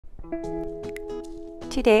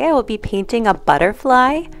Today I will be painting a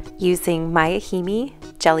butterfly using Miya Himi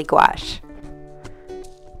jelly gouache.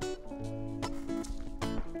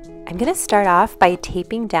 I'm going to start off by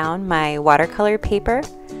taping down my watercolor paper.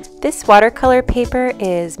 This watercolor paper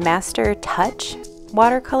is Master Touch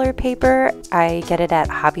watercolor paper. I get it at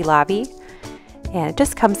Hobby Lobby, and it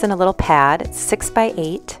just comes in a little pad. It's 6 by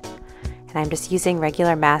 8, and I'm just using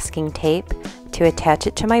regular masking tape to attach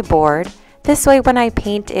it to my board. This way when I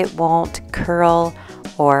paint it won't curl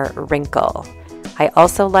or wrinkle. I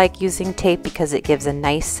also like using tape because it gives a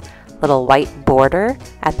nice little white border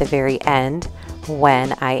at the very end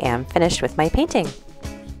when I am finished with my painting.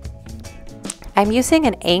 I'm using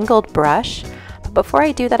an angled brush, but before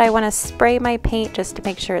I do that I want to spray my paint just to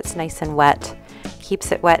make sure it's nice and wet.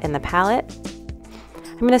 Keeps it wet in the palette.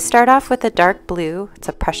 I'm going to start off with a dark blue. It's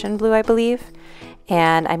a Prussian blue, I believe,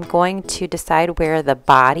 and I'm going to decide where the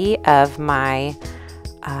body of my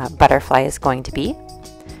butterfly is going to be.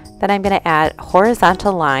 Then I'm going to add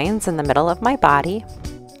horizontal lines in the middle of my body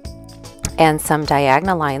and some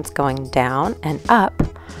diagonal lines going down and up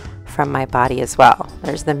from my body as well.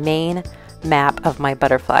 There's the main map of my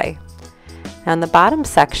butterfly. Now in the bottom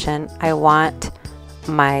section, I want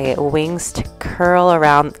my wings to curl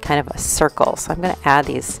around kind of a circle. So I'm going to add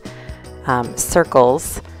these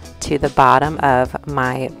circles to the bottom of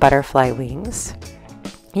my butterfly wings.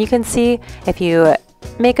 You can see if you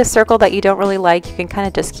make a circle that you don't really like, you can kind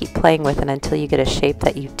of just keep playing with it until you get a shape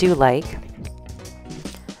that you do like.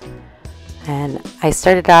 And I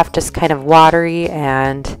started off just kind of watery,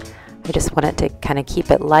 and I just wanted to kind of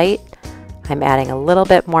keep it light. I'm adding a little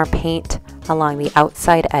bit more paint along the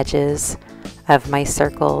outside edges of my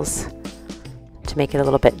circles to make it a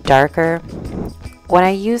little bit darker. When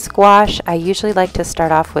I use gouache, I usually like to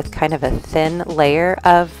start off with kind of a thin layer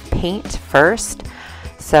of paint first.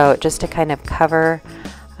 So just to kind of cover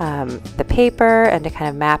the paper and to kind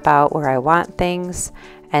of map out where I want things,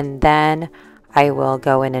 and then I will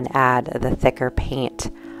go in and add the thicker paint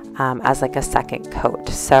as like a second coat.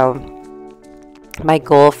 So my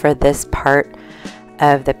goal for this part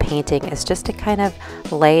of the painting is just to kind of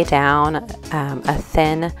lay down a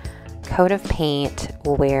thin coat of paint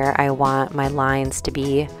where I want my lines to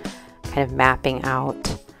be kind of mapping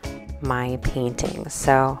out my painting.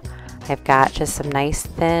 So I've got just some nice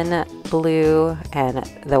thin blue, and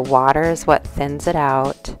the water is what thins it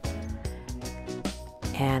out.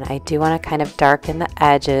 And I do want to kind of darken the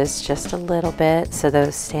edges just a little bit so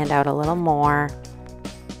those stand out a little more.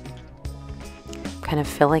 Kind of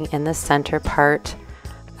filling in the center part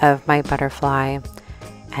of my butterfly.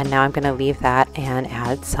 And now I'm going to leave that and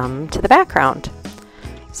add some to the background.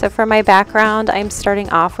 So for my background, I'm starting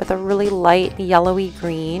off with a really light yellowy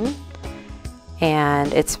green.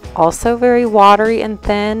 And it's also very watery and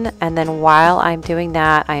thin, and then while I'm doing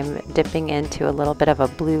that I'm dipping into a little bit of a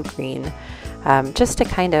blue-green just to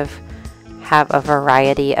kind of have a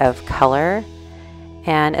variety of color.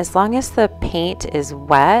 And as long as the paint is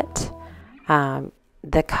wet,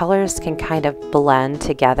 the colors can kind of blend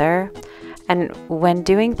together. And when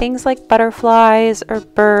doing things like butterflies or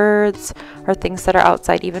birds or things that are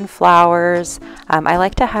outside, even flowers, I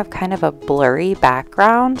like to have kind of a blurry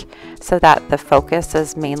background so that the focus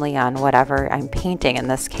is mainly on whatever I'm painting, in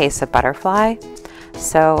this case a butterfly.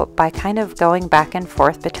 So by kind of going back and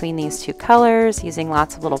forth between these two colors, using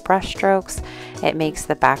lots of little brush strokes, it makes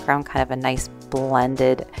the background kind of a nice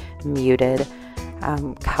blended, muted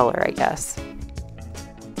color, I guess.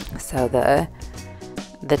 So the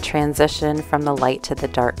transition from the light to the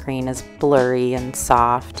dark green is blurry and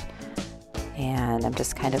soft, and I'm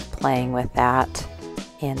just kind of playing with that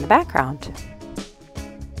in the background.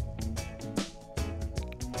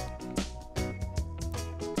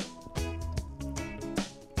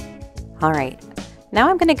 Alright, now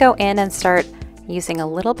I'm going to go in and start using a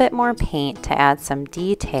little bit more paint to add some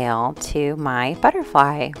detail to my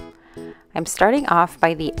butterfly. I'm starting off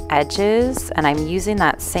by the edges, and I'm using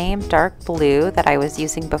that same dark blue that I was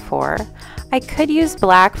using before. I could use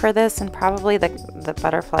black for this, and probably the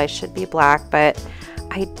butterfly should be black, but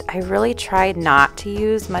I really tried not to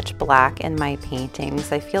use much black in my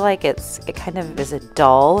paintings. I feel like it kind of is a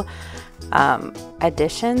dull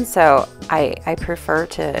addition, so I prefer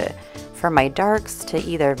for my darks to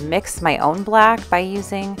either mix my own black by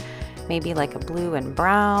using maybe like a blue and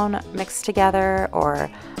brown mixed together, or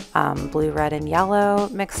blue, red, and yellow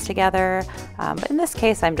mixed together. But in this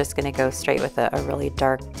case, I'm just going to go straight with a really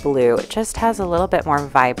dark blue. It just has a little bit more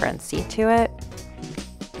vibrancy to it,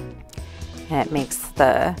 and it makes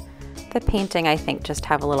the painting, I think, just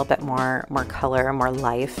have a little bit more color and more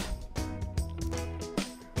life.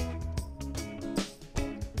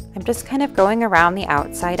 I'm just kind of going around the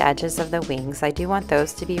outside edges of the wings. I do want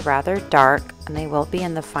those to be rather dark, and they will be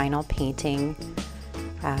in the final painting.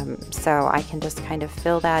 So I can just kind of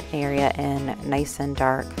fill that area in nice and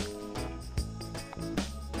dark.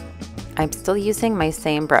 I'm still using my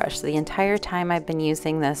same brush. The entire time I've been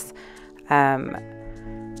using this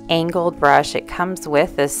angled brush. It comes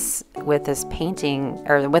with this painting,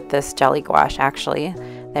 or with this jelly gouache actually.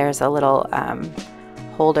 There's a little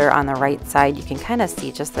holder on the right side. You can kind of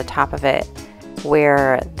see just the top of it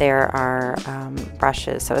where there are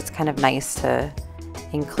brushes, so it's kind of nice to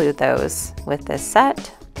include those with this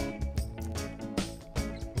set.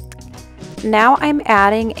 Now I'm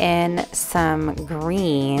adding in some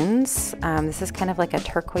greens. This is kind of like a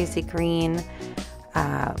turquoisey green,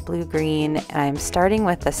 blue green, and I'm starting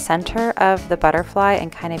with the center of the butterfly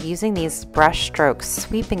and kind of using these brush strokes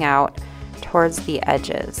sweeping out towards the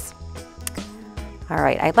edges. All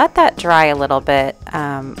right, I let that dry a little bit,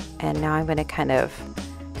 and now I'm going to kind of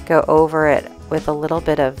go over it with a little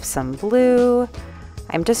bit of some blue.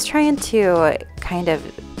 I'm just trying to kind of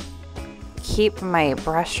keep my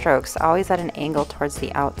brush strokes always at an angle towards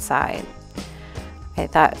the outside. I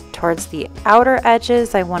thought towards the outer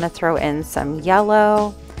edges I want to throw in some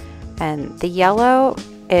yellow, and the yellow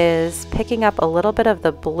is picking up a little bit of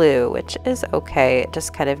the blue, which is okay. It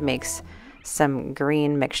just kind of makes some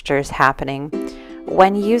green mixtures happening.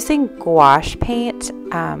 When using gouache paint,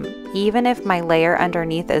 even if my layer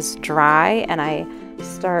underneath is dry and I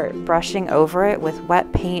start brushing over it with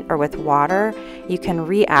wet paint or with water, you can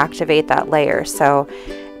reactivate that layer. So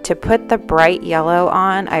to put the bright yellow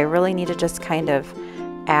on, I really need to just kind of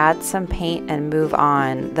add some paint and move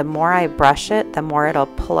on. The more I brush it, the more it'll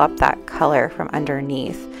pull up that color from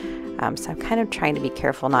underneath. So I'm kind of trying to be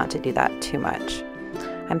careful not to do that too much.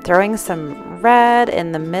 I'm throwing some red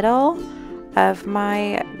in the middle of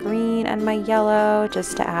my green and my yellow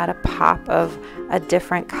just to add a pop of a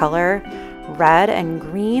different color. Red and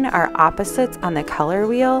green are opposites on the color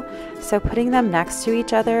wheel, so putting them next to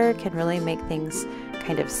each other can really make things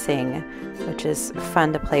kind of sing, which is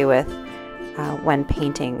fun to play with when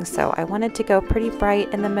painting. So I wanted to go pretty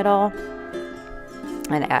bright in the middle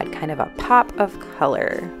and add kind of a pop of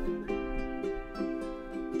color.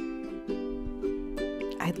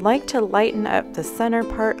 I'd like to lighten up the center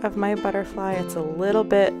part of my butterfly. It's a little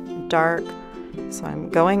bit dark, so I'm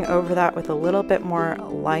going over that with a little bit more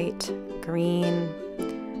light green.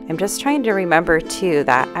 I'm just trying to remember too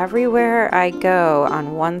that everywhere I go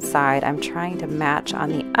on one side, I'm trying to match on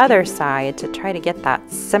the other side to try to get that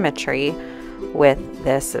symmetry with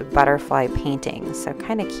this butterfly painting. So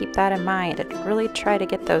kind of keep that in mind and really try to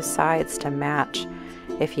get those sides to match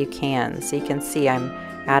if you can. So you can see I'm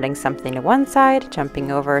adding something to one side,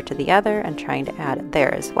 jumping over to the other, and trying to add it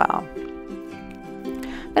there as well.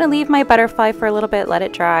 I'm going to leave my butterfly for a little bit, let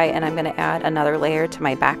it dry, and I'm going to add another layer to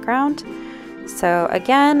my background. So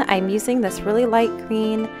again, I'm using this really light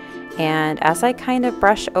green, and as I kind of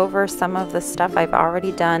brush over some of the stuff I've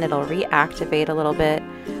already done, it'll reactivate a little bit,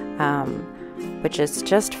 which is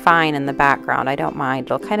just fine in the background. I don't mind.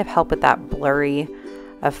 It'll kind of help with that blurry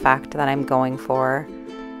effect that I'm going for.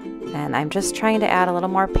 And I'm just trying to add a little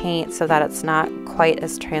more paint so that it's not quite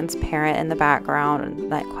as transparent in the background and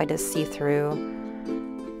not quite as see-through.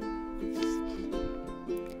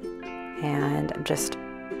 And I'm just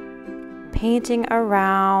painting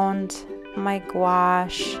around my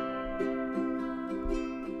gouache,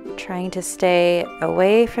 trying to stay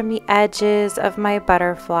away from the edges of my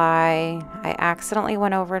butterfly. I accidentally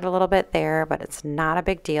went over it a little bit there, but it's not a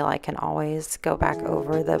big deal. I can always go back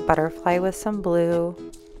over the butterfly with some blue.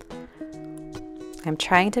 I'm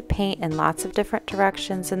trying to paint in lots of different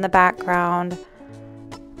directions in the background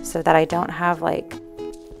so that I don't have like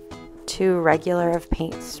too regular of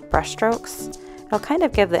paint brush strokes. It'll kind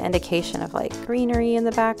of give the indication of like greenery in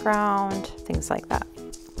the background, things like that.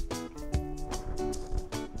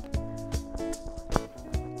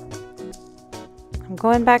 I'm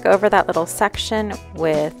going back over that little section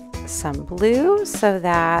with some blue so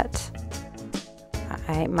that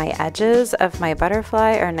my edges of my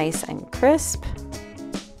butterfly are nice and crisp,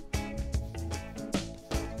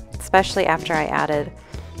 especially after I added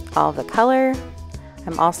all the color.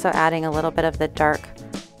 I'm also adding a little bit of the dark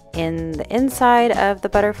in the inside of the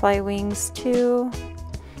butterfly wings too.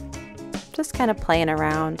 Just kind of playing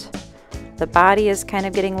around. The body is kind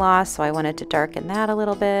of getting lost, so I wanted to darken that a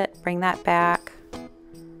little bit, bring that back.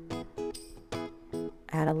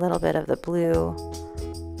 Add a little bit of the blue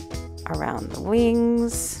around the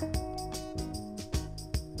wings,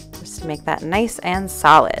 just to make that nice and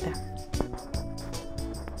solid.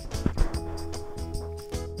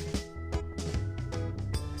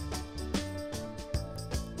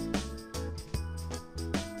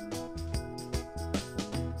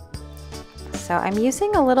 So I'm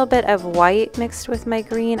using a little bit of white mixed with my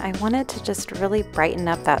green. I wanted to just really brighten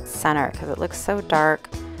up that center because it looks so dark.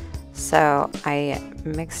 So I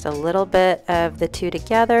mixed a little bit of the two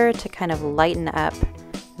together to kind of lighten up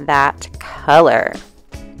that color.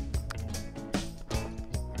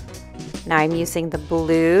 Now I'm using the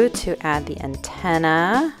blue to add the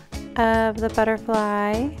antenna of the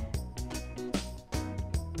butterfly.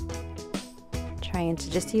 Trying to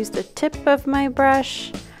just use the tip of my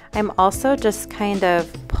brush. I'm also just kind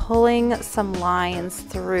of pulling some lines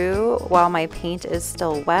through while my paint is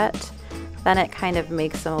still wet. Then it kind of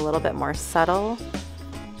makes them a little bit more subtle.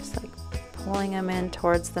 Just like pulling them in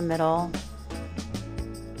towards the middle.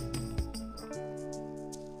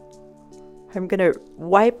 I'm gonna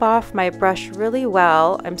wipe off my brush really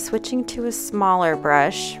well. I'm switching to a smaller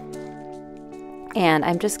brush. And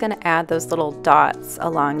I'm just gonna add those little dots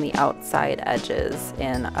along the outside edges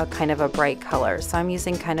in a kind of a bright color. So I'm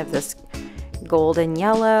using kind of this golden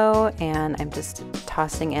yellow, and I'm just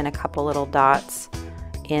tossing in a couple little dots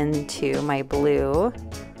into my blue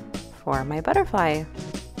for my butterfly.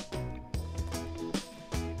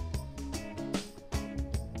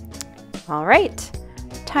 All right,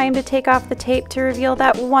 time to take off the tape to reveal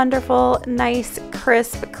that wonderful, nice,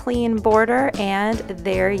 crisp, clean border, and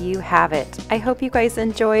there you have it. I hope you guys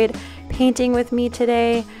enjoyed painting with me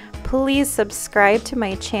today. Please subscribe to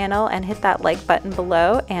my channel and hit that like button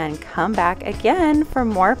below, and come back again for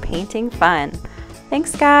more painting fun.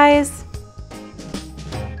 Thanks, guys.